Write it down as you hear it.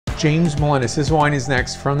James Melendez. This wine is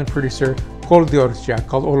next from the producer Col d'Orcia,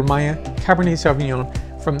 called Olmaia Cabernet Sauvignon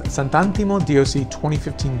from Sant'Antimo DOC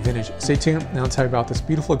 2015 vintage. Stay tuned and I'll tell you about this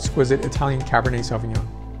beautiful, exquisite Italian Cabernet Sauvignon.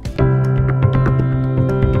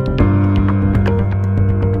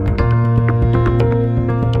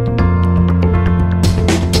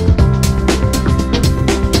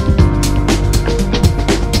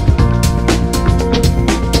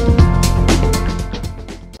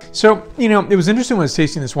 So, it was interesting when I was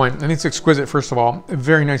tasting this wine. I think it's exquisite, first of all.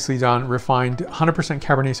 Very nicely done, refined, 100%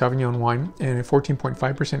 Cabernet Sauvignon wine, and a 14.5%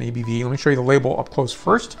 ABV. Let me show you the label up close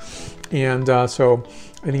first. And so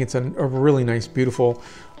I think it's a really nice, beautiful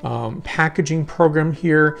packaging program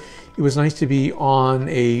here. It was nice to be on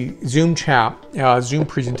a Zoom chat, Zoom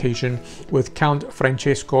presentation with Count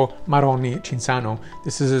Francesco Maroni Cinzano.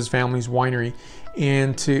 This is his family's winery.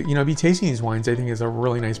 And to be tasting these wines, I think is a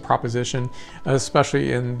really nice proposition,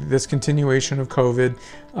 especially in this continuation of COVID,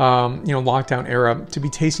 lockdown era, to be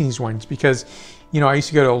tasting these wines because I used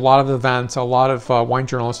to go to a lot of events. A lot of wine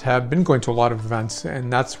journalists have been going to a lot of events,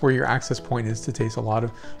 and that's where your access point is to taste a lot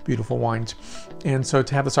of beautiful wines. And so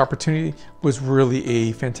to have this opportunity was really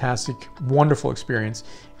a fantastic, wonderful experience,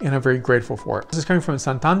 and I'm very grateful for it. This is coming from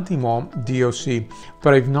Sant'Antimo DOC,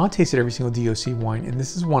 but I've not tasted every single DOC wine, and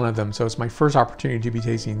this is one of them. So it's my first opportunity to be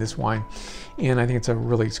tasting this wine, and I think it's a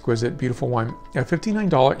really exquisite, beautiful wine. At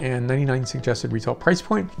 $59.99 suggested retail price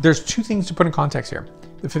point. There's two things to put in context here.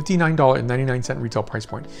 The $59.99 retail price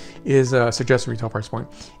point is a suggested retail price point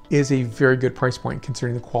is a very good price point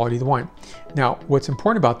considering the quality of the wine. Now, what's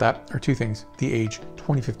important about that are two things: the age,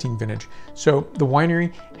 2015 vintage. So the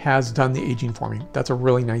winery has done the aging for me. That's a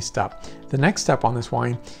really nice step. The next step on this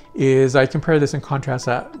wine is I compare this and contrast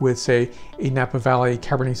that with, say, a Napa Valley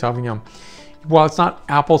Cabernet Sauvignon. While it's not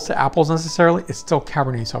apples to apples necessarily, it's still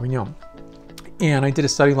Cabernet Sauvignon. And I did a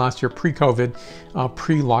study last year, pre-COVID,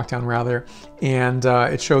 pre-lockdown rather, and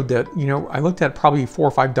it showed that, I looked at probably 4 or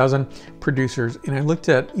 5 dozen producers, and I looked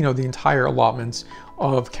at, the entire allotments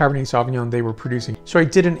of Cabernet Sauvignon they were producing. So I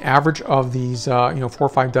did an average of these, 4 or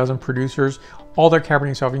 5 dozen producers, all their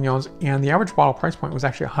Cabernet Sauvignons, and the average bottle price point was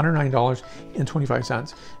actually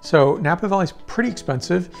 $109.25. So Napa Valley is pretty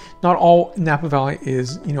expensive. Not all Napa Valley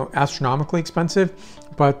is, astronomically expensive,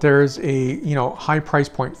 but there's a, high price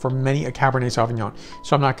point for many a Cabernet Sauvignon.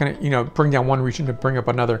 So I'm not going to, bring down one region to bring up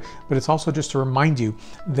another, but it's also just to remind you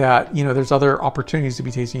that, there's other opportunities to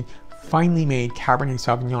be tasting finely made Cabernet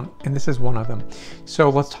Sauvignon, and this is one of them. So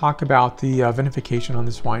let's talk about the vinification on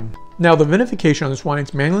this wine. Now, the vinification on this wine,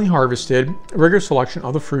 it's manually harvested, rigorous selection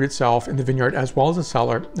of the fruit itself in the vineyard as well as the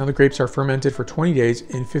cellar. Now, the grapes are fermented for 20 days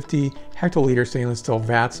in 50 hectoliter stainless steel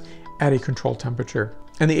vats at a controlled temperature.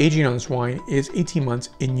 And the aging on this wine is 18 months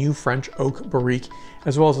in new French oak barrique,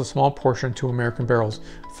 as well as a small portion to American barrels,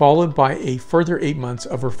 followed by a further 8 months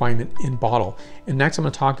of refinement in bottle. And next I'm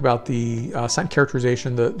going to talk about the scent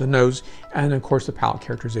characterization, the nose, and of course the palate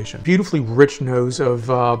characterization. Beautifully rich nose of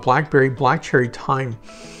blackberry, black cherry, thyme,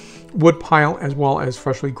 wood pile, as well as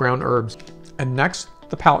freshly ground herbs. And next,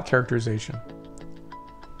 the palate characterization.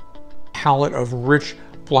 Palate of rich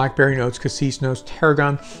blackberry notes, cassis notes,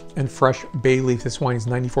 tarragon, and fresh bay leaf. This wine is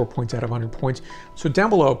 94 points out of 100 points. So down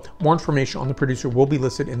below, more information on the producer will be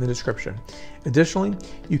listed in the description. Additionally,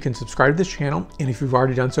 you can subscribe to this channel, and if you've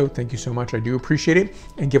already done so, thank you so much. I do appreciate it,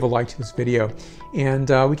 and give a like to this video. And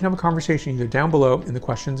we can have a conversation either down below in the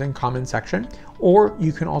questions and comments section, or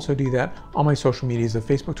you can also do that on my social medias of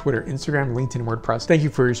Facebook, Twitter, Instagram, LinkedIn, WordPress. Thank you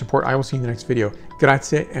for your support. I will see you in the next video.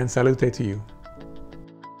 Grazie and salute to you.